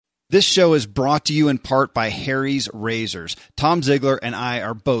This show is brought to you in part by Harry's Razors. Tom Ziegler and I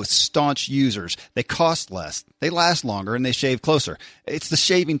are both staunch users. They cost less, they last longer, and they shave closer. It's the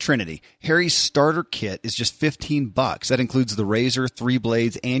shaving trinity. Harry's starter kit is just $15. That includes the razor, 3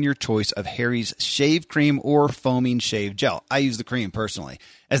 blades, and your choice of Harry's shave cream or foaming shave gel. I use the cream personally.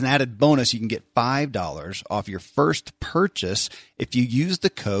 As an added bonus, you can get $5 off your first purchase if you use the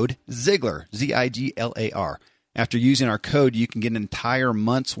code Ziegler, Ziglar. After using our code, you can get an entire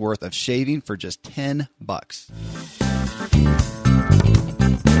month's worth of shaving for just $10.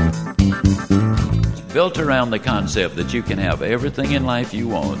 It's built around the concept that you can have everything in life you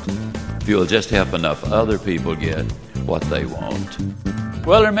want if you'll just help enough other people get what they want.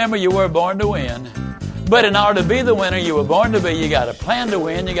 Well, remember, you were born to win. But in order to be the winner you were born to be, you got to plan to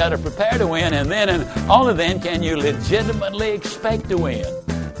win, you got to prepare to win, and then and only then can you legitimately expect to win.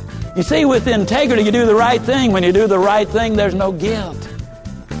 You see, with integrity, you do the right thing. When you do the right thing, there's no guilt.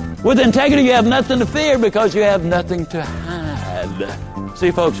 With integrity, you have nothing to fear because you have nothing to hide.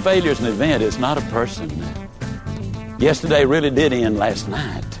 See, folks, failure's an event. It's not a person. Yesterday really did end last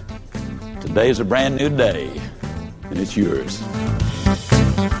night. Today's a brand new day, and it's yours.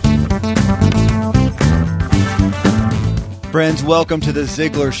 Friends, welcome to The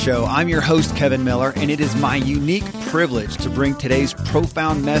Ziegler Show. I'm your host, Kevin Miller, and it is my unique privilege to bring today's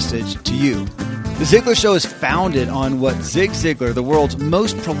profound message to you. The Ziegler Show is founded on what Zig Ziglar, the world's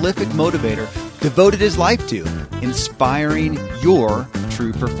most prolific motivator, devoted his life to, inspiring your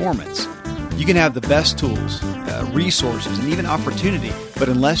true performance. You can have the best tools, resources, and even opportunity, but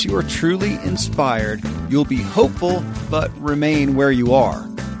unless you are truly inspired, you'll be hopeful but remain where you are.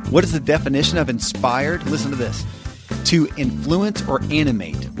 What is the definition of inspired? Listen to this. To influence or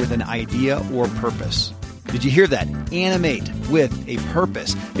animate with an idea or purpose. Did you hear that? Animate with a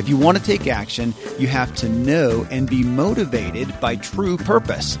purpose. If you want to take action, you have to know and be motivated by true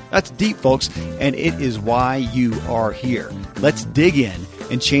purpose. That's deep, folks, and it is why you are here. Let's dig in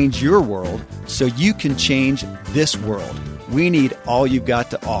and change your world so you can change this world. We need all you've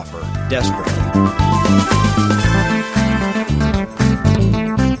got to offer desperately.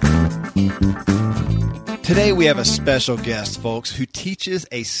 Today we have a special guest, folks, who teaches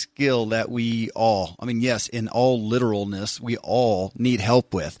a skill that we all, yes, in all literalness, we all need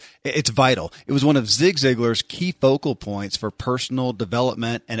help with. It's vital. It was one of Zig Ziglar's key focal points for personal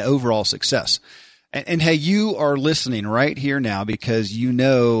development and overall success. And hey, you are listening right here now because you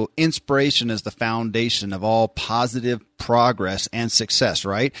know inspiration is the foundation of all positive progress and success,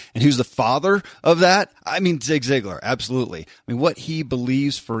 right? And who's the father of that? Zig Ziglar, absolutely. What he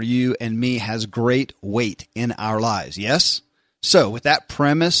believes for you and me has great weight in our lives, yes? So with that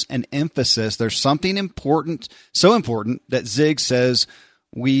premise and emphasis, there's something important, so important that Zig says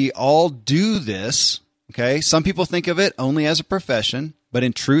we all do this, okay? Some people think of it only as a profession, but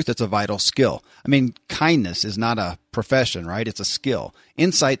in truth, it's a vital skill. Kindness is not a profession, right? It's a skill.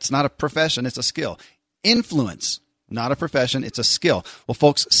 Insight's not a profession, it's a skill. Influence, not a profession, it's a skill. Well,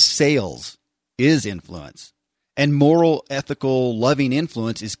 folks, sales is influence. And moral, ethical, loving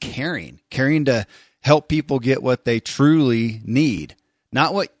influence is caring. Caring to help people get what they truly need.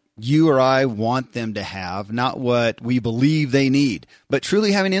 Not what you or I want them to have, not what we believe they need, but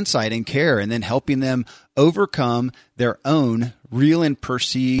truly having insight and care and then helping them overcome their own real and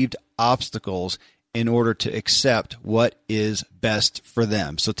perceived obstacles in order to accept what is best for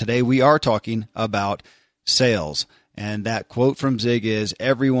them. So today we are talking about sales. And that quote from Zig is,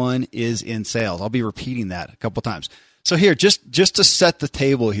 everyone is in sales. I'll be repeating that a couple times. So here, just to set the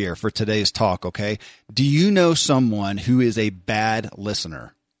table here for today's talk, okay? Do you know someone who is a bad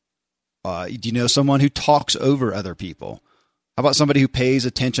listener? Do you know someone who talks over other people? How about somebody who pays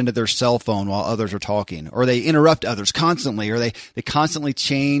attention to their cell phone while others are talking? Or they interrupt others constantly, or they constantly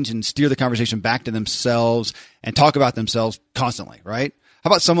change and steer the conversation back to themselves and talk about themselves constantly, right? How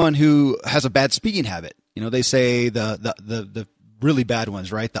about someone who has a bad speaking habit? They say the really bad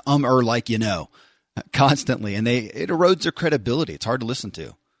ones, right? The like constantly, and it erodes their credibility. It's hard to listen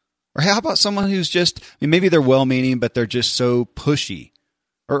to. Or how about someone who's just, maybe they're well-meaning, but they're just so pushy.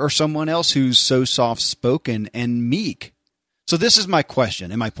 Or someone else who's so soft-spoken and meek. So this is my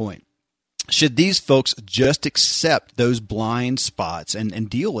question and my point. Should these folks just accept those blind spots and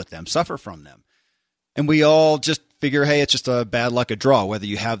deal with them, suffer from them? And we all just figure, hey, it's just a bad luck, a draw, whether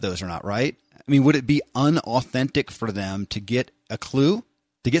you have those or not, right? Would it be unauthentic for them to get a clue,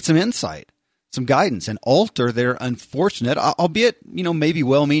 to get some insight, some guidance, and alter their unfortunate, albeit, maybe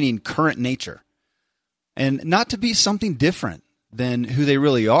well-meaning current nature? And not to be something different than who they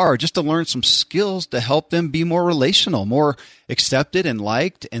really are, just to learn some skills to help them be more relational, more accepted and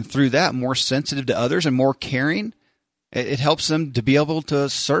liked, and through that, more sensitive to others and more caring? It helps them to be able to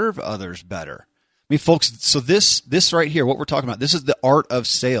serve others better. I mean, folks, so this right here, what we're talking about, this is the art of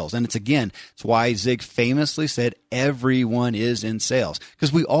sales. And it's why Zig famously said everyone is in sales,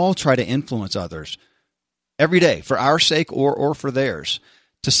 because we all try to influence others every day for our sake or for theirs.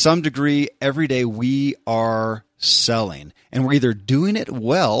 To some degree, every day we are selling, and we're either doing it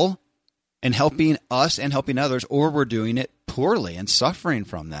well and helping us and helping others, or we're doing it poorly and suffering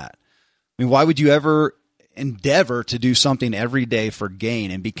from that. I mean, why would you ever endeavor to do something every day for gain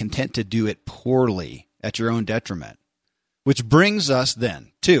and be content to do it poorly at your own detriment? Which brings us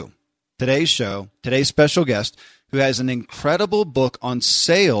then to today's show, today's special guest, who has an incredible book on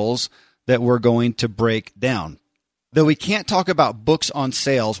sales that we're going to break down. Though we can't talk about books on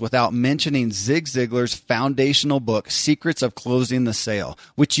sales without mentioning Zig Ziglar's foundational book, Secrets of Closing the Sale,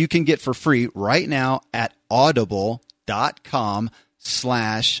 which you can get for free right now at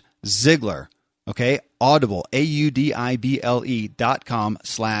audible.com/Ziglar. Okay, Audible,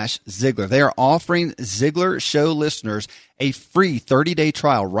 audible.com/Ziglar. They are offering Ziglar Show listeners a free 30-day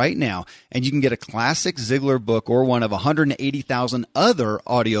trial right now, and you can get a classic Ziglar book or one of 180,000 other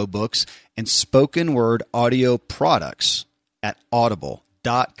audiobooks and spoken word audio products at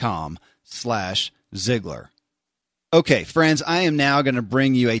audible.com/Ziglar. Okay, friends, I am now going to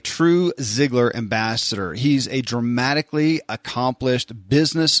bring you a true Ziglar ambassador. He's a dramatically accomplished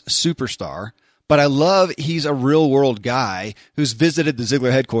business superstar, but I love he's a real-world guy who's visited the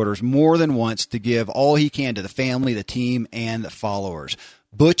Ziglar headquarters more than once to give all he can to the family, the team, and the followers.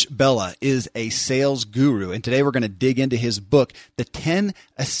 Butch Bellah is a sales guru, and today we're going to dig into his book, The 10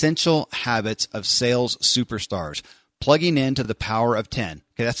 Essential Habits of Sales Superstars, Plugging Into the Power of 10.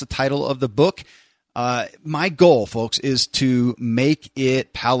 Okay, that's the title of the book. My goal, folks, is to make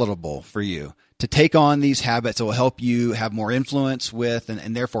it palatable for you, to take on these habits that will help you have more influence with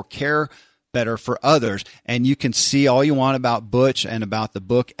and therefore care better for others. And you can see all you want about Butch and about the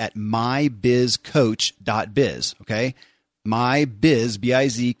book at mybizcoach.biz, okay? MyBiz,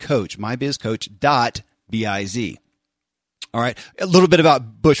 B-I-Z, coach, mybizcoach.biz. All right, a little bit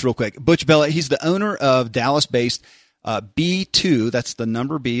about Butch real quick. Butch Bellah, he's the owner of Dallas-based B2, that's the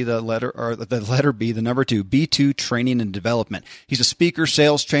number B, the letter B, the number 2, B2 Training and Development. He's a speaker,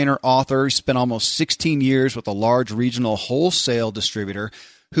 sales trainer, author. He spent almost 16 years with a large regional wholesale distributor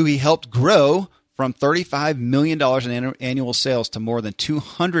who he helped grow from $35 million in annual sales to more than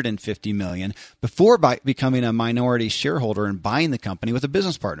 $250 million before becoming a minority shareholder and buying the company with a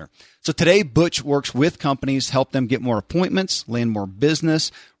business partner. So today, Butch works with companies, help them get more appointments, land more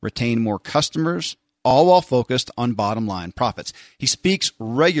business, retain more customers, all while focused on bottom line profits. He speaks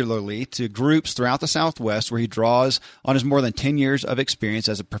regularly to groups throughout the Southwest where he draws on his more than 10 years of experience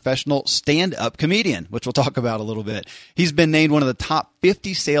as a professional stand-up comedian, which we'll talk about a little bit. He's been named one of the top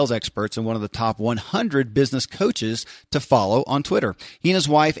 50 sales experts and one of the top 100 business coaches to follow on Twitter. He and his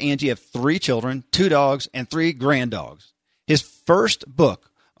wife, Angie, have 3 children, 2 dogs, and 3 granddogs. His first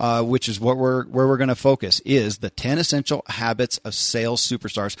book, which is where we're going to focus, is The 10 Essential Habits of Sales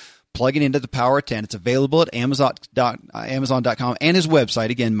Superstars, Plugging Into the Power of 10. It's available at Amazon.com and his website,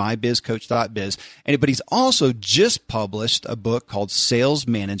 again, mybizcoach.biz. But he's also just published a book called Sales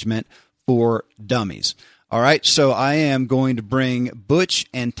Management for Dummies. All right, so I am going to bring Butch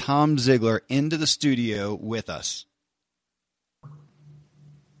and Tom Ziglar into the studio with us.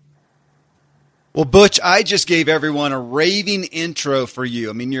 Well, Butch, I just gave everyone a raving intro for you.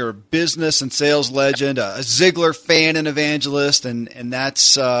 I mean, you're a business and sales legend, a Ziglar fan and evangelist, and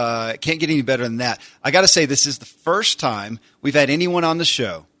that's can't get any better than that. I got to say, this is the first time we've had anyone on the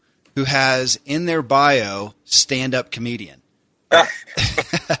show who has in their bio stand-up comedian.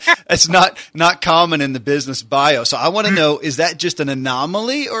 It's not common in the business bio. So I want to know, is that just an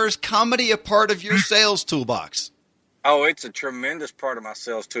anomaly, or is comedy a part of your sales toolbox? Oh, it's a tremendous part of my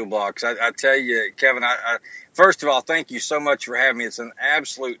sales toolbox. I tell you, Kevin, I first of all, thank you so much for having me. It's an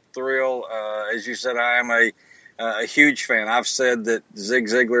absolute thrill. As you said, I am a huge fan. I've said that Zig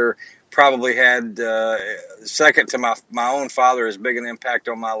Ziglar probably had, second to my own father, as big an impact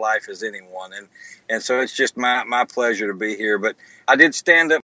on my life as anyone. And so it's just my pleasure to be here. But I did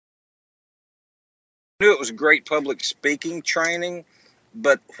stand up. I knew it was great public speaking training.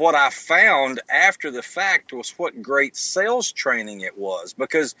 But what I found after the fact was what great sales training it was,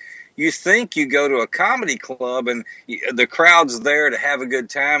 because you think you go to a comedy club and the crowd's there to have a good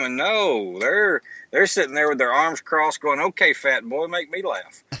time, and no, they're sitting there with their arms crossed going, "Okay, fat boy, make me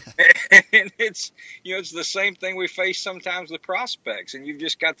laugh." And it's the same thing we face sometimes with prospects, and you've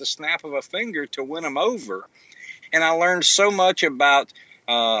just got the snap of a finger to win them over. And I learned so much about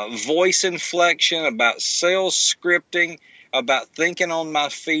voice inflection, about sales scripting. about thinking on my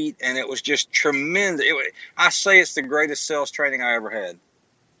feet, and it was just tremendous. I say it's the greatest sales training I ever had.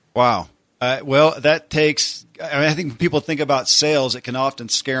 Wow. Well, that takes, I think when people think about sales, it can often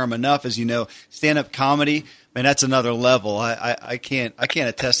scare them enough. As you know, stand-up comedy, man, that's another level. I can't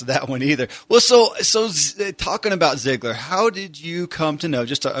attest to that one either. Well, so talking about Ziglar, how did you come to know,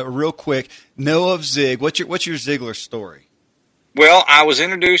 just a real quick, know of Zig? What's your Ziglar story? Well, I was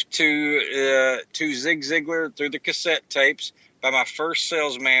introduced to Zig Ziglar through the cassette tapes by my first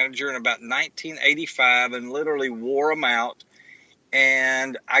sales manager in about 1985, and literally wore them out.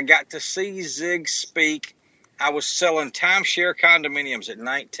 And I got to see Zig speak. I was selling timeshare condominiums at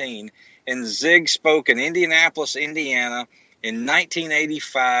 19, and Zig spoke in Indianapolis, Indiana in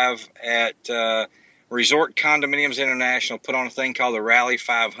 1985 at Resort Condominiums International, put on a thing called the Rally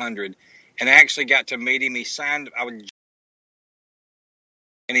 500, and I actually got to meet him. He signed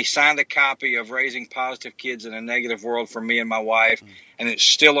a copy of Raising Positive Kids in a Negative World for me and my wife, and it's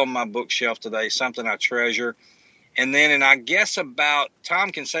still on my bookshelf today, something I treasure. And then, and I guess about,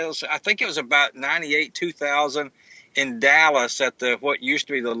 Tom can say this, I think it was about 98, 2000 in Dallas at what used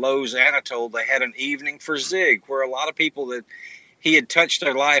to be the Lowe's Anatole, they had an evening for Zig where a lot of people that he had touched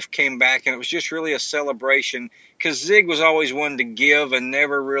their life came back, and it was just really a celebration because Zig was always one to give and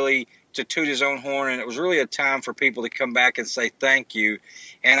never really to toot his own horn, and it was really a time for people to come back and say thank you.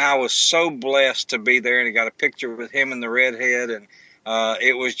 And I was so blessed to be there, and I got a picture with him and the redhead, and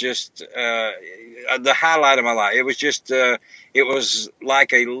it was just the highlight of my life. It was just, it was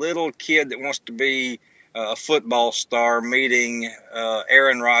like a little kid that wants to be a football star meeting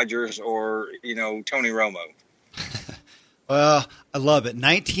Aaron Rodgers or, Tony Romo. Well, I love it.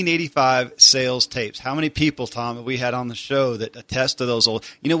 1985 sales tapes. How many people, Tom, have we had on the show that attest to those old?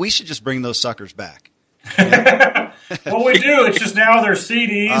 We should just bring those suckers back. Well, we do. It's just now they're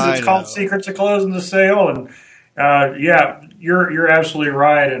CDs. It's called Secrets of Closing the Sale, and yeah, you're absolutely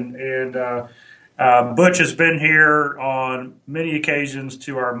right. And Butch has been here on many occasions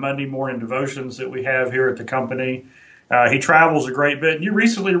to our Monday morning devotions that we have here at the company. He travels a great bit. You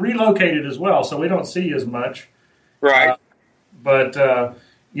recently relocated as well, so we don't see you as much. Right. But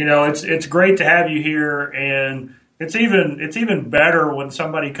it's great to have you here, and it's even better when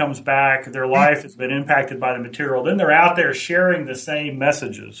somebody comes back, their life has been impacted by the material, then they're out there sharing the same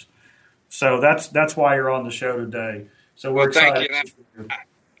messages. So that's why you're on the show today. So we're excited. Thank you.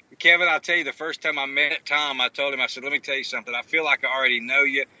 Kevin, I'll tell you, the first time I met Tom, I told him, I said, let me tell you something. I feel like I already know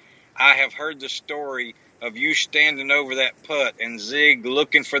you. I have heard the story of you standing over that putt and Zig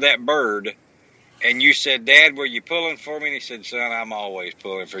looking for that bird. And you said, Dad, were you pulling for me? And he said, son, I'm always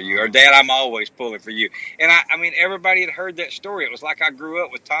pulling for you. Or, Dad, I'm always pulling for you. And, I mean, everybody had heard that story. It was like I grew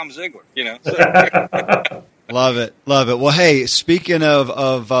up with Tom Ziglar, So. Love it. Love it. Well, hey, speaking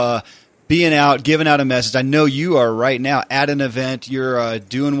of being out, giving out a message, I know you are right now at an event. You're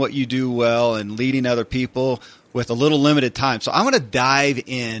doing what you do well and leading other people with a little limited time. So I want to dive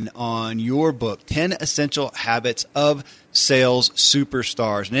in on your book, 10 Essential Habits of Sales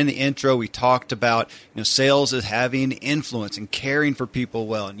Superstars. And in the intro, we talked about sales as having influence and caring for people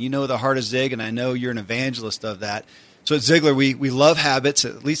well. And the heart of Zig, and I know you're an evangelist of that. So at Ziglar, we love habits,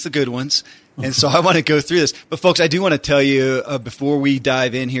 at least the good ones. And so I want to go through this. But folks, I do want to tell you before we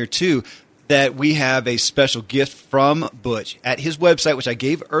dive in here too, that we have a special gift from Butch at his website, which I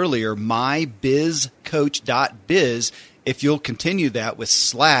gave earlier, mybizcoach.biz. If you'll continue that with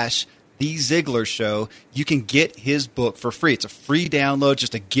 /The Ziglar Show, you can get his book for free. It's a free download,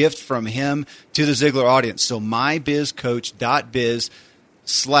 just a gift from him to the Ziglar audience. So mybizcoach.biz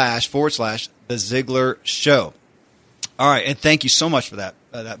 // The Ziglar Show. All right, and thank you so much for that,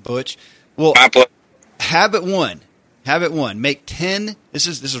 Butch. Well, habit one, make 10, this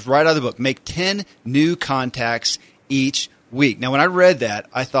is right out of the book, make 10 new contacts each week. Now, when I read that,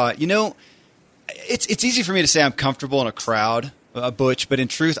 I thought, it's easy for me to say I'm comfortable in a crowd, Butch, but in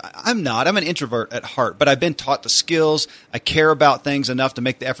truth, I'm not. I'm an introvert at heart, but I've been taught the skills. I care about things enough to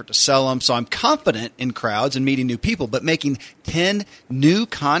make the effort to sell them, so I'm confident in crowds and meeting new people, but making 10 new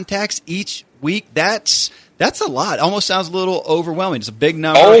contacts each week, that's a lot. Almost sounds a little overwhelming. It's a big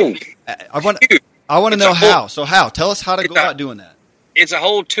number. Oh, I want to know how. So how? Tell us how to go about doing that. It's a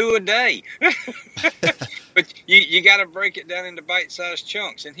whole 2 a day. But you got to break it down into bite-sized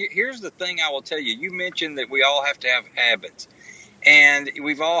chunks. And here's the thing I will tell you. You mentioned that we all have to have habits. And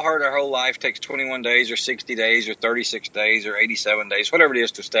we've all heard our whole life takes 21 days or 60 days or 36 days or 87 days, whatever it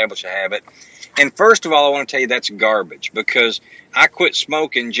is, to establish a habit. And first of all, I want to tell you that's garbage, because I quit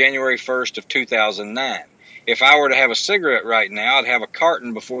smoking January 1st of 2009. If I were to have a cigarette right now, I'd have a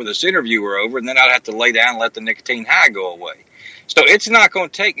carton before this interview were over, and then I'd have to lay down and let the nicotine high go away. So it's not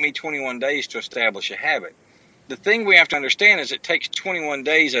going to take me 21 days to establish a habit. the thing we have to understand is it takes 21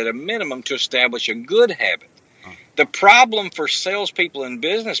 days at a minimum to establish a good habit. The problem for salespeople and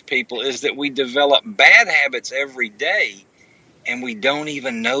business people is that we develop bad habits every day and we don't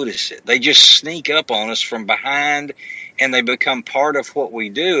even notice it. They just sneak up on us from behind and they become part of what we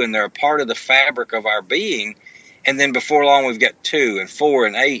do, and they're a part of the fabric of our being. And then before long, we've got 2 and 4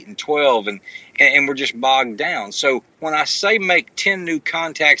 and 8 and 12, and we're just bogged down. So when I say make 10 new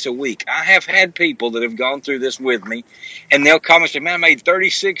contacts a week, I have had people that have gone through this with me, and they'll come and say, man, I made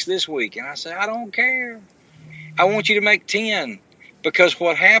 36 this week. And I say, I don't care. I want you to make 10, because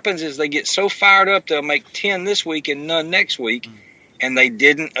what happens is they get so fired up they'll make 10 this week and none next week, and they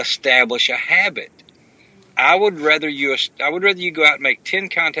didn't establish a habit. I would rather you go out and make 10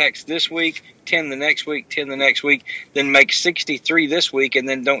 contacts this week, 10 the next week, 10 the next week, than make 63 this week and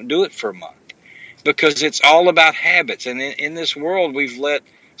then don't do it for a month. Because it's all about habits. And in this world, we've let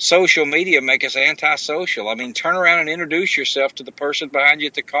social media make us antisocial. I mean, turn around and introduce yourself to the person behind you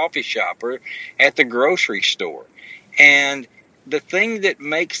at the coffee shop or at the grocery store. And the thing that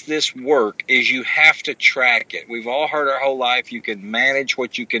makes this work is you have to track it. We've all heard our whole life you can manage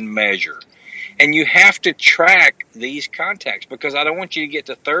what you can measure. And you have to track these contacts, because I don't want you to get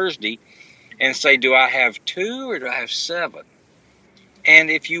to Thursday and say, do I have 2 or do I have 7? And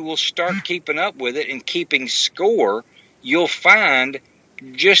if you will start keeping up with it and keeping score, you'll find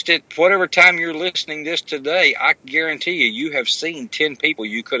just at whatever time you're listening this today, I guarantee you have seen 10 people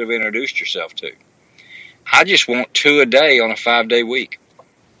you could have introduced yourself to. I just want 2 a day on a 5-day week.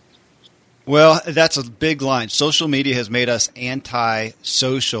 Well, that's a big line. Social media has made us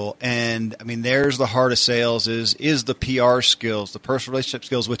anti-social, and I mean, there's the heart of sales is the PR skills, the personal relationship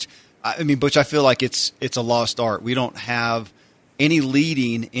skills, which I feel like it's a lost art. We don't have any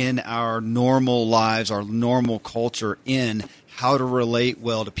leading in our normal lives, our normal culture in how to relate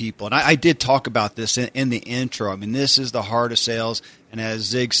well to people. And I did talk about this in the intro. I mean, this is the heart of sales, and as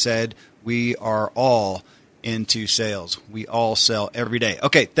Zig said, we are all into sales. We all sell every day.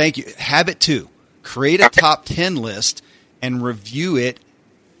 Okay, thank you. Habit 2, create a top 10 list and review it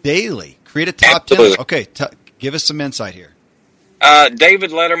daily. Create a top 10 list. Okay, give us some insight here. David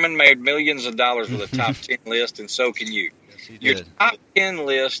Letterman made millions of dollars with a top 10 list, and so can you. Yes, he did. Your top 10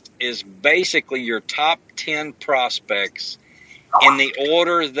 list is basically your top 10 prospects in the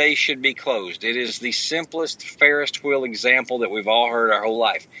order they should be closed. It is the simplest Ferris wheel example that we've all heard our whole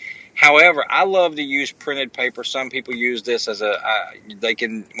life. However, I love to use printed paper. Some people use this as they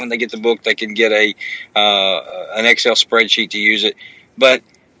can, when they get the book, they can get an Excel spreadsheet to use it. But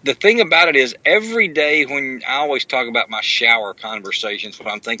the thing about it is, every day when I always talk about my shower conversations, when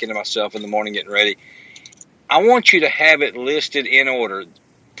I'm thinking to myself in the morning getting ready, I want you to have it listed in order.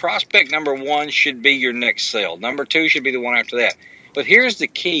 Prospect number 1 should be your next sale. Number 2 should be the one after that. But here's the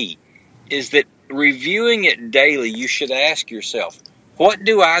key, is that reviewing it daily, you should ask yourself, what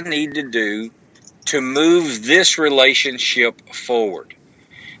do I need to do to move this relationship forward?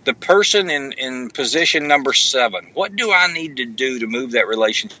 The person in position number 7, what do I need to do to move that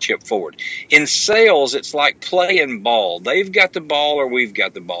relationship forward? In sales, it's like playing ball. They've got the ball or we've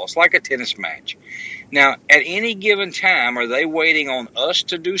got the ball. It's like a tennis match. Now, at any given time, are they waiting on us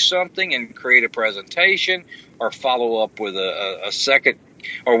to do something and create a presentation or follow up with a second?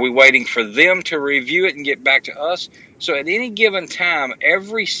 Or are we waiting for them to review it and get back to us? So at any given time,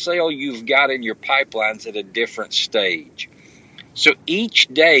 every sale you've got in your pipeline's at a different stage. So each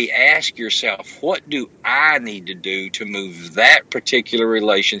day, ask yourself, what do I need to do to move that particular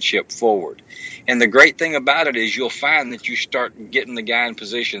relationship forward? And the great thing about it is you'll find that you start getting the guy in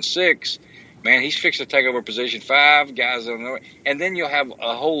position 6, man, he's fixing to take over position 5, guys on the way, and then you'll have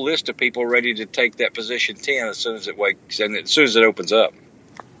a whole list of people ready to take that position 10 as soon as it wakes and as soon as it opens up.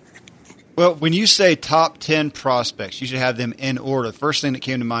 Well, when you say top 10 prospects, you should have them in order. The first thing that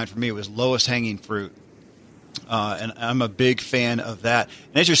came to mind for me was lowest hanging fruit. And I'm a big fan of that.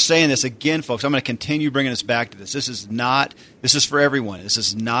 And as you're saying this, again, folks, I'm going to continue bringing us back to this. This is for everyone. This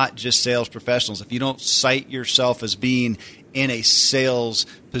is not just sales professionals. If you don't cite yourself as being in a sales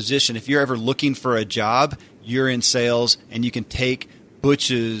position, if you're ever looking for a job, you're in sales, and you can take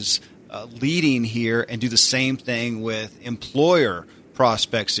Butch's leading here and do the same thing with employer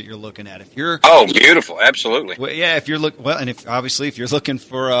prospects that you're looking at. If you're beautiful, absolutely. Well, yeah, if you're if you're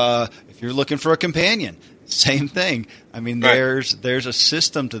looking for a companion, same thing. I mean, right. There's a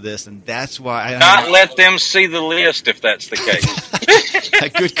system to this, and that's why let them see the list if that's the case.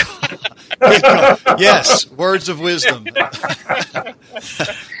 Good call. Good call. Yes, words of wisdom.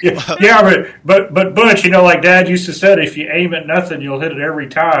 but Butch, like Dad used to say, if you aim at nothing, you'll hit it every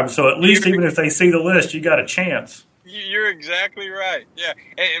time. So at least even if they see the list, you got a chance. You're exactly right. Yeah,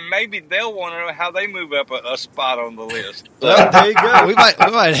 and maybe they'll want to know how they move up a spot on the list. Well, there you go. We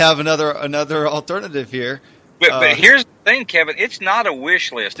might have another alternative here. But here's the thing, Kevin. It's not a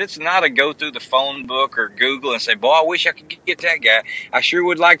wish list. It's not a go through the phone book or Google and say, boy, I wish I could get that guy. I sure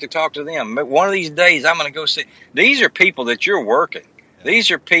would like to talk to them. But one of these days, I'm going to go see. These are people that you're working.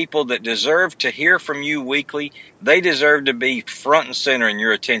 These are people that deserve to hear from you weekly. They deserve to be front and center in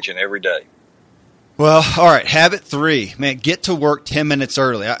your attention every day. Well, all right. Habit 3, man, get to work 10 minutes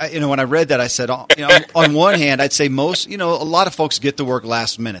early. When I read that, I said, on one hand, I'd say a lot of folks get to work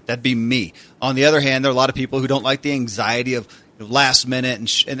last minute. That'd be me. On the other hand, there are a lot of people who don't like the anxiety of last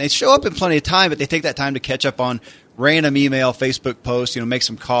minute, and they show up in plenty of time, but they take that time to catch up on random email, Facebook posts, make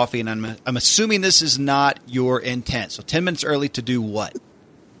some coffee, and I'm assuming this is not your intent. So 10 minutes early to do what?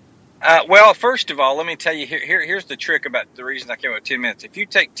 Well, first of all, let me tell you, here's the trick about the reason I came up with 10 minutes. If you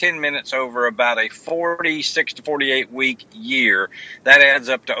take 10 minutes over about a 46 to 48 week year, that adds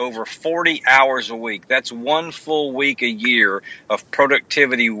up to over 40 hours a week. That's one full week a year of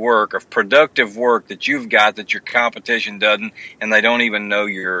productivity work, of productive work that you've got that your competition doesn't, and they don't even know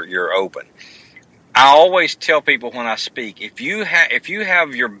you're open. I always tell people when I speak, if you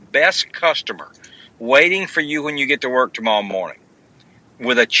have your best customer waiting for you when you get to work tomorrow morning,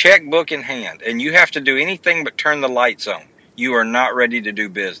 with a checkbook in hand, and you have to do anything but turn the lights on, you are not ready to do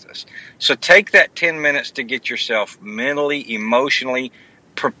business. So take that 10 minutes to get yourself mentally, emotionally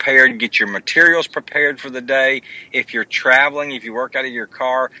prepared, get your materials prepared for the day. If you're traveling, if you work out of your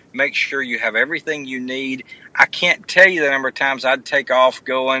car, make sure you have everything you need. I can't tell you the number of times I'd take off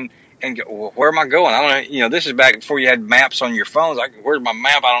going and go, well, where am I going? I don't know. This is back before you had maps on your phones. Where's my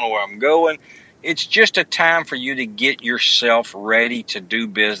map? I don't know where I'm going. It's just a time for you to get yourself ready to do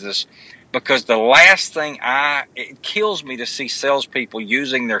business, because the last thing it kills me to see salespeople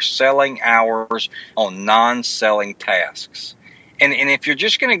using their selling hours on non-selling tasks. And if you're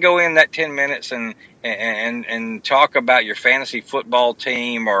just going to go in that 10 minutes and talk about your fantasy football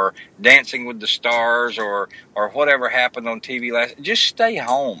team or Dancing with the Stars or whatever happened on TV just stay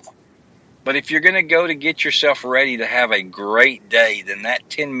home. But if you're going to go to get yourself ready to have a great day, then that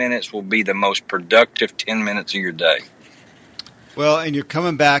 10 minutes will be the most productive 10 minutes of your day. Well, and you're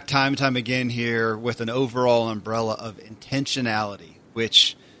coming back time and time again here with an overall umbrella of intentionality,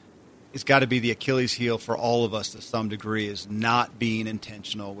 which has got to be the Achilles heel for all of us to some degree, is not being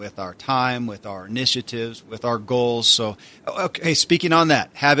intentional with our time, with our initiatives, with our goals. So, okay, speaking on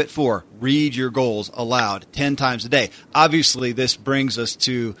that, habit 4, read your goals aloud 10 times a day. Obviously, this brings us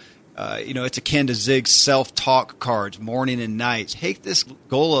to it's akin to Zig's self-talk cards, morning and night. Take this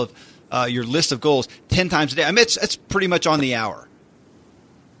goal of your list of goals 10 times a day. I mean, it's pretty much on the hour.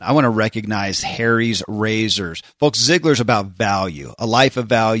 I want to recognize Harry's Razors. Folks, Ziegler's about value, a life of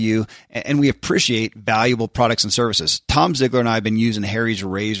value, and we appreciate valuable products and services. Tom Ziegler and I have been using Harry's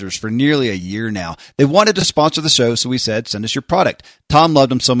Razors for nearly a year now. They wanted to sponsor the show, so we said, send us your product. Tom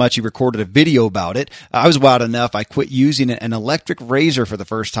loved them so much he recorded a video about it. I was wild enough, I quit using an electric razor for the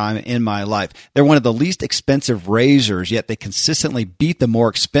first time in my life. They're one of the least expensive razors, yet they consistently beat the more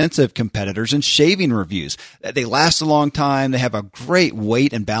expensive competitors in shaving reviews. They last a long time. They have a great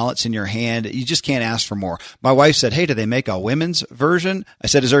weight and balance in your hand. You just can't ask for more. My wife said, hey, do they make a women's version? I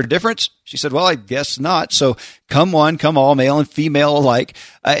said, is there a difference? She said, well, I guess not. So come one, come all, male and female alike.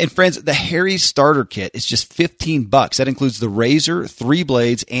 And friends, the Harry's starter kit is just $15. That includes the razor, 3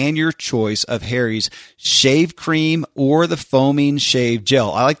 blades, and your choice of Harry's shave cream or the foaming shave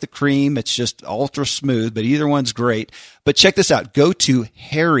gel. I like the cream. It's just ultra smooth, but either one's great. But check this out. Go to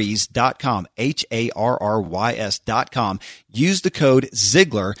harrys.com, HARRYS.com. Use the code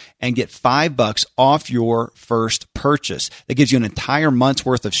Ziegler and get $5 off your first purchase. That gives you an entire month's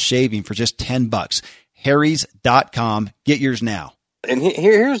worth of shaving for just $10. harrys.com. Get yours now. And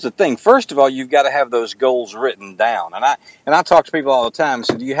here's the thing. First of all, you've got to have those goals written down. And I talk to people all the time.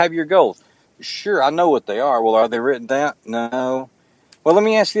 So, do you have your goals? Sure, I know what they are. Well, are they written down? No. Well, let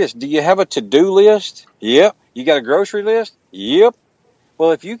me ask you this. Do you have a to-do list? Yep. You got a grocery list? Yep.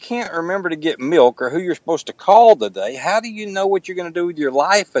 Well, if you can't remember to get milk or who you're supposed to call today, how do you know what you're going to do with your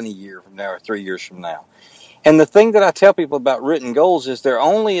life in a year from now or 3 years from now? And the thing that I tell people about written goals is they're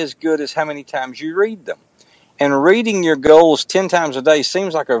only as good as how many times you read them. And reading your goals 10 times a day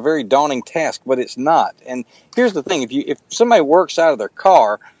seems like a very daunting task, but it's not. And here's the thing. If somebody works out of their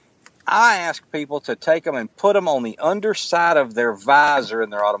car, I ask people to take them and put them on the underside of their visor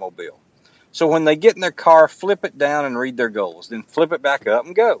in their automobile. So when they get in their car, flip it down and read their goals. Then flip it back up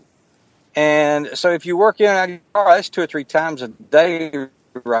and go. And so if you work in and out of your car, that's 2 or 3 times a day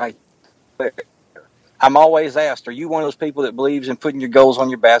right there. I'm always asked, are you one of those people that believes in putting your goals on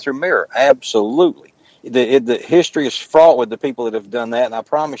your bathroom mirror? Absolutely. the history is fraught with the people that have done that, and I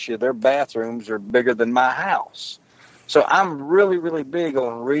promise you, their bathrooms are bigger than my house. So I'm really, really big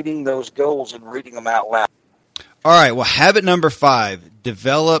on reading those goals and reading them out loud. All right. Well, habit number 5,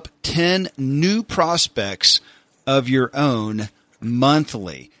 develop 10 new prospects of your own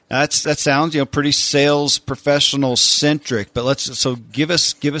monthly. Now that sounds, pretty sales professional centric, but give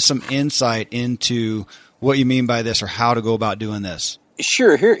us some insight into what you mean by this or how to go about doing this.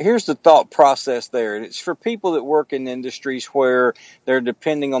 Sure. Here's the thought process there. It's for people that work in industries where they're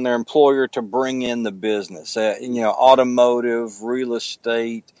depending on their employer to bring in the business, automotive, real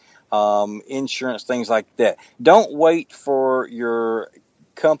estate, insurance, things like that. Don't wait for your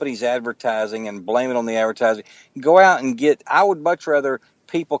company's advertising and blame it on the advertising. Go out and I would much rather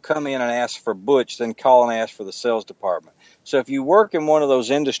people come in and ask for Butch than call and ask for the sales department. So if you work in one of those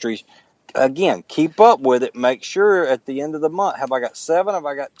industries, again, keep up with it. Make sure at the end of the month, have I got 7? Have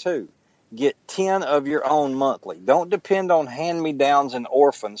I got 2? Get 10 of your own monthly. Don't depend on hand-me-downs and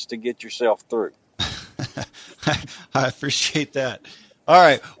orphans to get yourself through. I appreciate that. All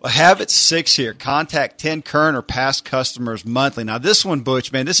right. Well, habit 6 here. Contact 10 current or past customers monthly. Now, this one,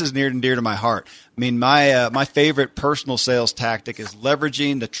 Butch, man, this is near and dear to my heart. I mean, my favorite personal sales tactic is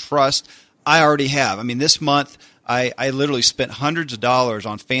leveraging the trust I already have. I mean, this month, I literally spent hundreds of dollars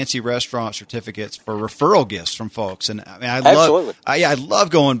on fancy restaurant certificates for referral gifts from folks. And I mean, I love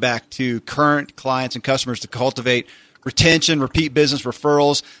going back to current clients and customers to cultivate retention, repeat business,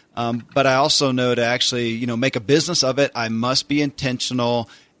 referrals. But I also know to actually, make a business of it, I must be intentional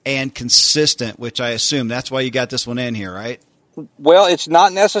and consistent, which I assume that's why you got this one in here, right? Well, it's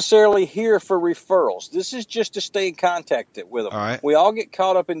not necessarily here for referrals. This is just to stay in contact with them. All right. We all get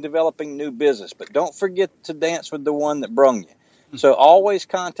caught up in developing new business, but don't forget to dance with the one that brung you. So always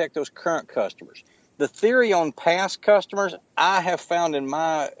contact those current customers. The theory on past customers, I have found in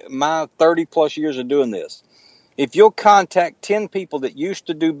my 30 plus years of doing this, if you'll contact 10 people that used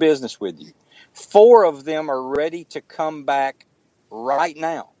to do business with you, 4 of them are ready to come back right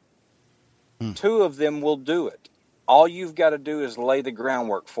now. 2 of them will do it. All you've got to do is lay the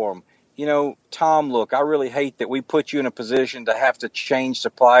groundwork for them. Tom, look, I really hate that we put you in a position to have to change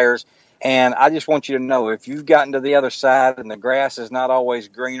suppliers. And I just want you to know, if you've gotten to the other side and the grass is not always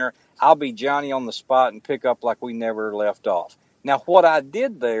greener, I'll be Johnny on the spot and pick up like we never left off. Now, what I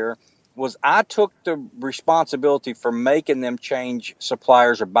did there was I took the responsibility for making them change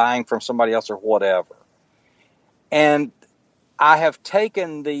suppliers or buying from somebody else or whatever. And I have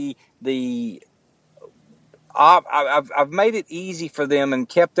taken I've made it easy for them and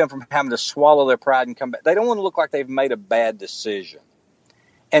kept them from having to swallow their pride and come back. They don't want to look like they've made a bad decision.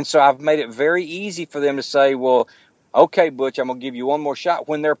 And so I've made it very easy for them to say, well, okay, Butch, I'm going to give you one more shot,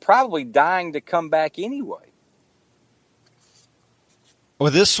 when they're probably dying to come back anyway.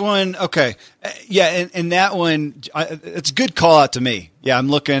 Well, this one, okay. Yeah, and that one, it's a good call out to me. Yeah, I'm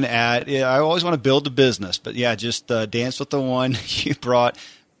looking at, I always want to build a business, but yeah, just dance with the one you brought.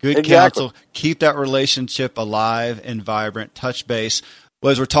 Good counsel. Keep that relationship alive and vibrant. Touch base.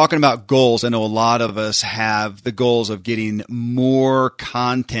 Well, as we're talking about goals, I know a lot of us have the goals of getting more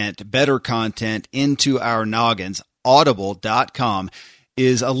content, better content into our noggins. Audible.com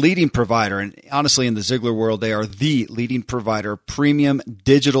is a leading provider, and honestly, in the Ziglar world, they are the leading provider of premium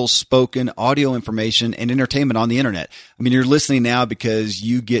digital spoken audio information and entertainment on the internet. I mean, you're listening now because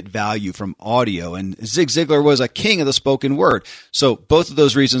you get value from audio, and Zig Ziglar was a king of the spoken word. So both of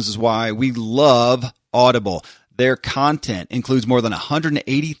those reasons is why we love Audible. Their content includes more than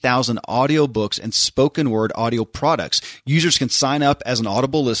 180,000 audiobooks and spoken word audio products. Users can sign up as an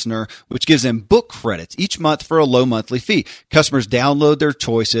Audible listener, which gives them book credits each month for a low monthly fee. Customers download their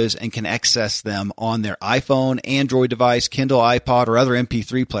choices and can access them on their iPhone, Android device, Kindle, iPod, or other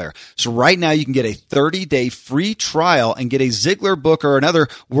MP3 player. So right now you can get a 30-day free trial and get a Ziglar book or another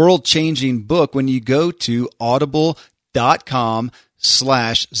world-changing book when you go to audible.com/Ziglar.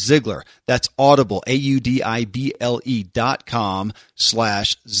 That's Audible,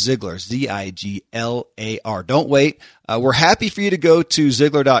 AUDIBLE.com/Ziglar, ZIGLAR. Don't wait. We're happy for you to go to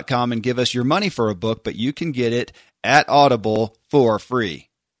Ziglar.com and give us your money for a book, but you can get it at Audible for free.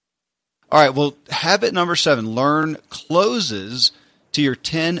 All right. Well, habit number 7, learn closes to your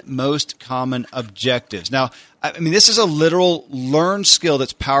 10 most common objectives. Now, I mean, this is a literal learned skill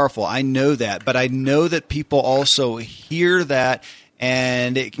that's powerful. I know that, but I know that people also hear that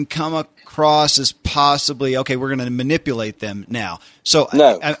and it can come across as possibly, okay, we're going to manipulate them now. So,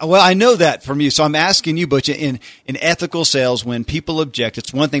 no. I know that from you. So I'm asking you, Butch, in ethical sales, when people object,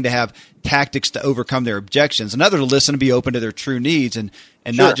 it's one thing to have tactics to overcome their objections, another to listen and be open to their true needs and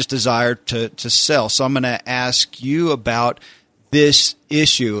Sure. not just desire to sell. So I'm going to ask you about this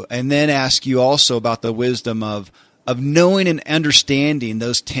issue, and then ask you also about the wisdom of knowing and understanding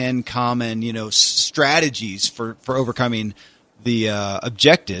those 10 common, strategies for overcoming the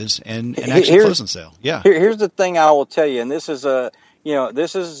objectives and actually closing sale. Yeah. Here's the thing I will tell you, and this is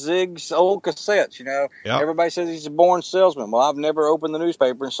this is Zig's old cassettes. Yep. Everybody says he's a born salesman. Well, I've never opened the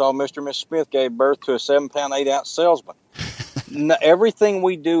newspaper and saw Mr. and Miss Smith gave birth to a 7-pound, 8-ounce salesman. Everything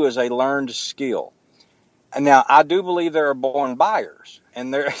we do is a learned skill. And now, I do believe there are born buyers,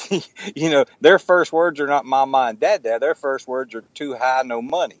 and their first words are not mama and dad. Their first words are too high, no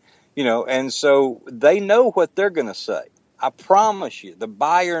money. And so they know what they're going to say. I promise you, the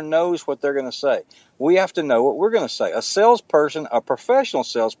buyer knows what they're going to say. We have to know what we're going to say. A salesperson, a professional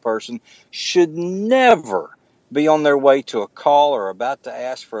salesperson, should never be on their way to a call or about to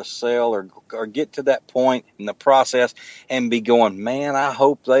ask for a sale or get to that point in the process and be going, man, I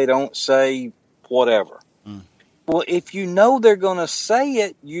hope they don't say whatever. Well, if you know they're going to say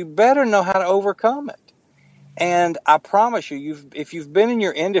it, you better know how to overcome it. And I promise you, if you've been in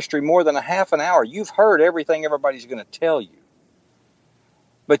your industry more than a half an hour, you've heard everything everybody's going to tell you.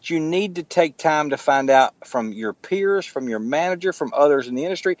 But you need to take time to find out from your peers, from your manager, from others in the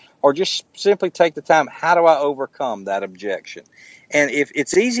industry, or just simply take the time, how do I overcome that objection? And if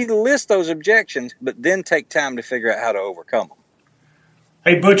it's easy to list those objections, but then take time to figure out how to overcome them.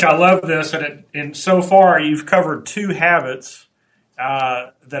 Hey, Butch, I love this. And so far, you've covered 2 habits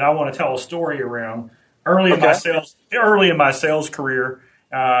that I want to tell a story around. Early in my sales career,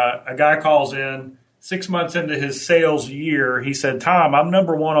 a guy calls in 6 months into his sales year. He said, Tom, I'm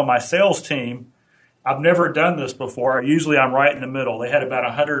number 1 on my sales team. I've never done this before. Usually I'm right in the middle. They had about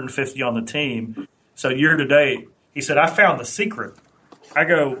 150 on the team. So year to date, he said, I found the secret. I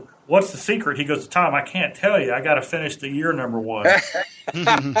go, what's the secret? He goes, Tom, I can't tell you. I got to finish the year number 1.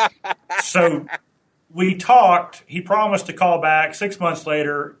 So we talked. He promised to call back. 6 months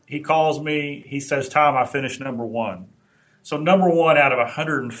later, he calls me. He says, Tom, I finished number 1. So number 1 out of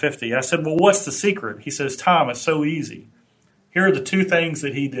 150. I said, well, what's the secret? He says, Tom, it's so easy. Here are the 2 things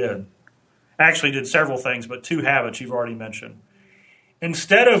that he did. Actually did several things, but 2 habits you've already mentioned.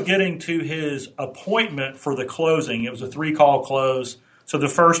 Instead of getting to his appointment for the closing, it was a 3-call close. So the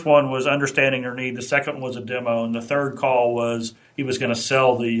first one was understanding their need. The second one was a demo. And the third call was he was going to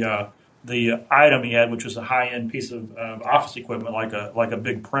sell the item he had, which was a high-end piece of office equipment, like a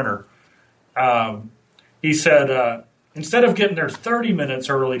big printer. He said, instead of getting there 30 minutes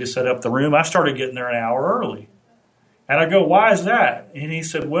early to set up the room, I started getting there an hour early. And I go, why is that? And he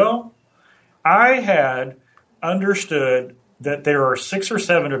said, well, I had understood that there are 6 or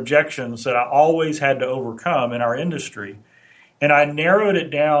 7 objections that I always had to overcome in our industry. And I narrowed it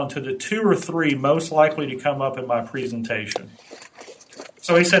down to the 2 or 3 most likely to come up in my presentation.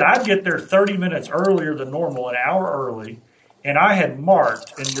 So he said, I'd get there 30 minutes earlier than normal, an hour early, and I had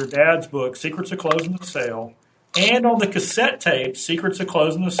marked in your dad's book, Secrets of Closing the Sale, and on the cassette tape, Secrets of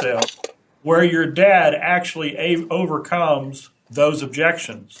Closing the Sale, where your dad actually overcomes those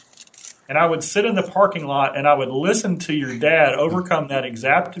objections. And I would sit in the parking lot and I would listen to your dad overcome that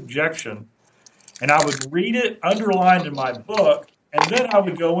exact objection. And I would read it underlined in my book, and then I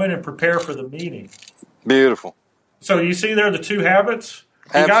would go in and prepare for the meeting. Beautiful. So you see there the 2 habits?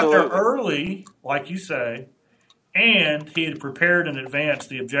 He Absolutely. got there early, like you say, and he had prepared in advance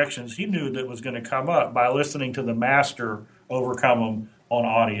the objections he knew that was going to come up by listening to the master overcome them on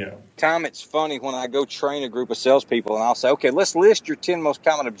audio. Tom, it's funny when I go train a group of salespeople and I'll say, okay, let's list your 10 most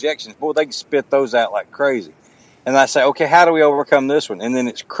common objections. Boy, they can spit those out like crazy. And I say, okay, how do we overcome this one? And then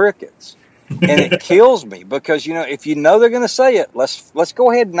it's crickets. And it kills me because, if you know they're going to say it, let's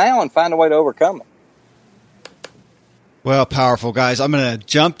go ahead now and find a way to overcome it. Well, powerful, guys. I'm going to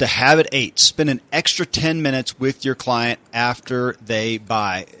jump to habit 8. Spend an extra 10 minutes with your client after they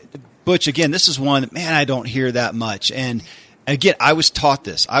buy. Butch, again, this is one that, man, I don't hear that much. And again, I was taught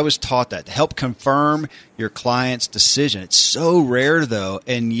this. I was taught that to help confirm your client's decision. It's so rare, though,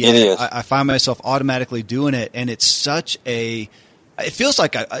 and yet I find myself automatically doing it. And it's such it feels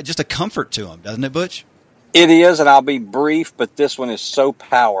like just a comfort to them, doesn't it, Butch? It is, and I'll be brief, but this one is so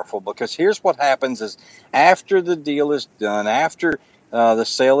powerful because here's what happens is after the deal is done, after the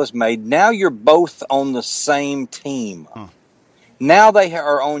sale is made, now you're both on the same team. Huh. Now they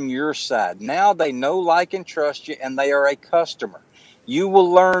are on your side. Now they know, like, and trust you, and they are a customer. You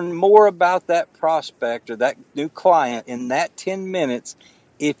will learn more about that prospect or that new client in that 10 minutes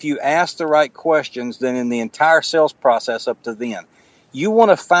if you ask the right questions than in the entire sales process up to then. You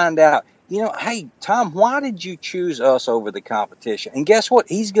want to find out, hey, Tom, why did you choose us over the competition? And guess what?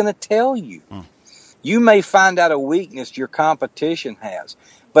 He's going to tell you. You may find out a weakness your competition has.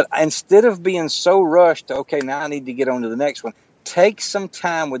 But instead of being so rushed to, okay, now I need to get on to the next one, take some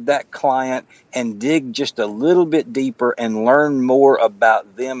time with that client and dig just a little bit deeper and learn more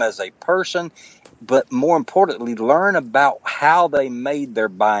about them as a person, but more importantly, learn about how they made their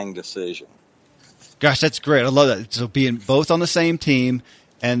buying decision. Gosh, that's great. I love that. So being both on the same team,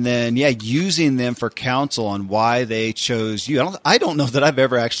 and then, using them for counsel on why they chose you. I don't know that I've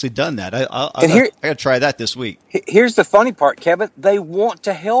ever actually done that. I got to try that this week. Here's the funny part, Kevin. They want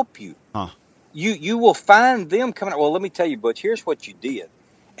to help you. Huh. You will find them coming out. Well, let me tell you, Butch, here's what you did.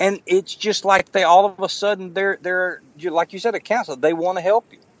 And it's just like they all of a sudden, they're like you said, a counselor. They want to help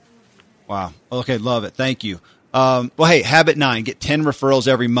you. Wow. Okay, love it. Thank you. Well, hey, Habit 9, get 10 referrals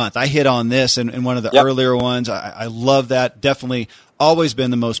every month. I hit on this in one of the earlier ones. I love that. Definitely always been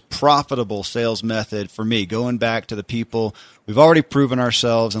the most profitable sales method for me, going back to the people we've already proven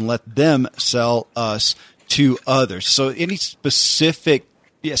ourselves and let them sell us to others. So any specific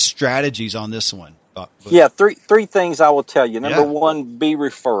strategies on this one? Three things I will tell you. Number one, be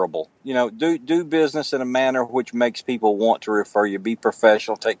referable. Do business in a manner which makes people want to refer you. Be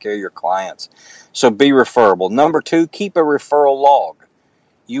professional, take care of your clients. So be referable. Number two, keep a referral log.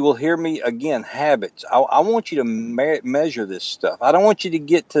 You will hear me again, habits. I want you to measure this stuff. I don't want you to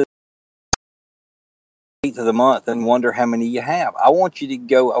get to the 8th of the month and wonder how many you have. I want you to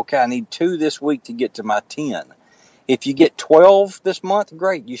go, okay, I need 2 this week to get to my 10. If you get 12 this month,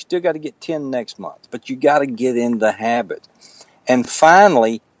 great. You still got to get 10 next month, but you got to get in the habit. And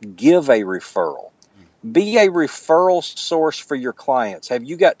finally, give a referral. Be a referral source for your clients. Have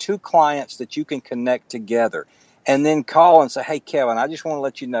you got 2 clients that you can connect together? And then call and say, hey, Kevin, I just want to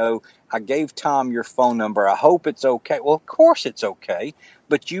let you know I gave Tom your phone number. I hope it's okay. Well, of course it's okay,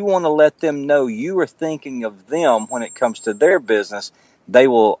 but you want to let them know you are thinking of them when it comes to their business. They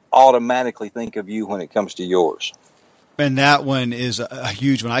will automatically think of you when it comes to yours. And that one is a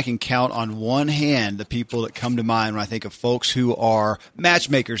huge one. I can count on one hand the people that come to mind when I think of folks who are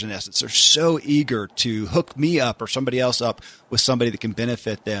matchmakers in essence. They're so eager to hook me up or somebody else up with somebody that can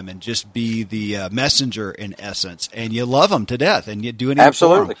benefit them and just be the messenger in essence. And you love them to death and you do anything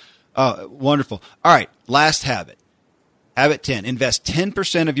for them. Wonderful. All right, last habit. Habit 10, invest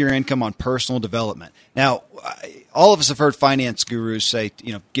 10% of your income on personal development. Now, all of us have heard finance gurus say,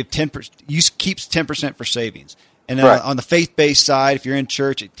 give 10%, keeps 10% for savings. And then on the faith-based side, if you're in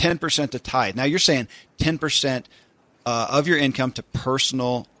church, 10% to tithe. Now, you're saying 10% of your income to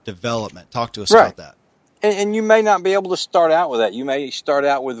personal development. Talk to us about that. And you may not be able to start out with that. You may start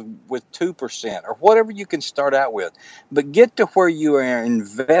out with 2% or whatever you can start out with. But get to where you are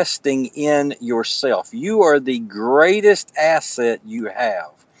investing in yourself. You are the greatest asset you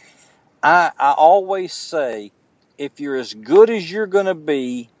have. I always say, if you're as good as you're going to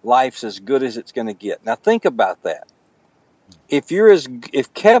be, life's as good as it's going to get. Now think about that. If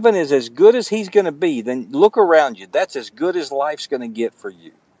Kevin is as good as he's going to be, then look around you. That's as good as life's going to get for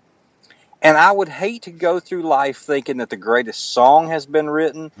you. And I would hate to go through life thinking that the greatest song has been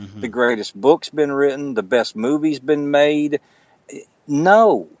written, the greatest book's been written, the best movie's been made.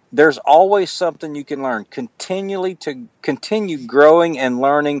 No, there's always something you can learn. Continue growing and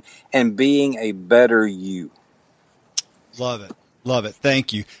learning and being a better you. Love it. Love it.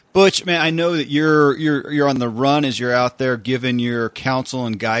 Thank you. Butch, man, I know that you're on the run as you're out there giving your counsel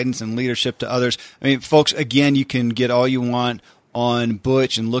and guidance and leadership to others. I mean, folks, again, you can get all you want on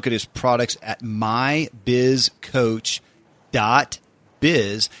Butch and look at his products at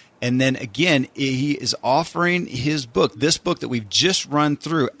mybizcoach.biz. And then again, he is offering his book, this book that we've just run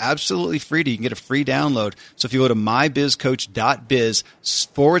through, absolutely free. You can get a free download. So if you go to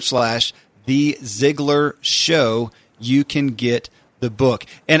mybizcoach.biz/The Ziglar Show, you can get the book.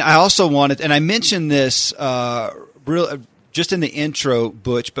 And I also wanted, and I mentioned this just in the intro,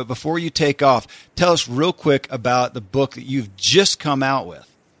 Butch, but before you take off, tell us real quick about the book that you've just come out with.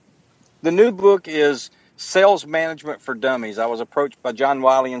 The new book is Sales Management for Dummies. I was approached by John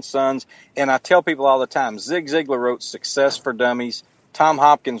Wiley & Sons, and I tell people all the time, Zig Ziglar wrote Success for Dummies, Tom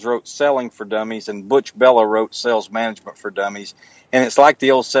Hopkins wrote Selling for Dummies, and Butch Bellah wrote Sales Management for Dummies. And it's like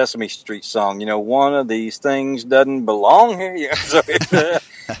the old Sesame Street song, one of these things doesn't belong here. So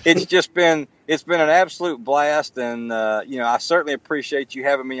it's been an absolute blast, and I certainly appreciate you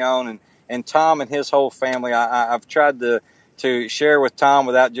having me on, and Tom and his whole family. I've tried to share with Tom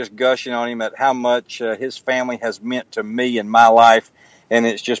without just gushing on him at how much his family has meant to me in my life, and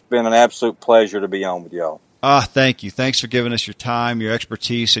it's just been an absolute pleasure to be on with y'all. Thank you. Thanks for giving us your time, your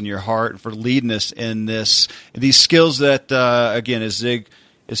expertise, and your heart, and for leading us in these skills that, again, as Zig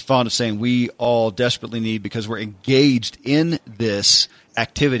is fond of saying, we all desperately need because we're engaged in this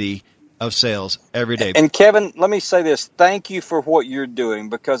activity of sales every day. And Kevin, let me say this. Thank you for what you're doing,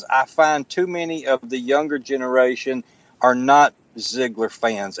 because I find too many of the younger generation are not Ziglar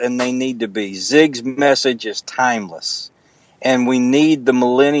fans, and they need to be. Zig's message is timeless, and we need the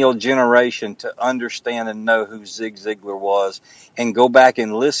millennial generation to understand and know who Zig Ziglar was and go back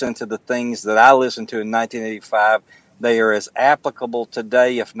and listen to the things that I listened to in 1985. They are as applicable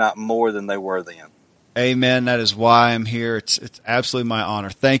today, if not more, than they were then. Amen. That is why I'm here. It's absolutely my honor.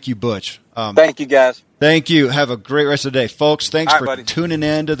 Thank you, Butch. Thank you, guys. Thank you. Have a great rest of the day. Folks, thanks for tuning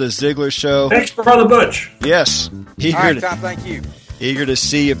in to the Ziglar Show. Thanks for Brother Butch. Yes. All right, Tom, thank you. Eager to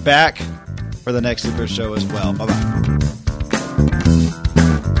see you back for the next Ziglar Show as well. Bye-bye.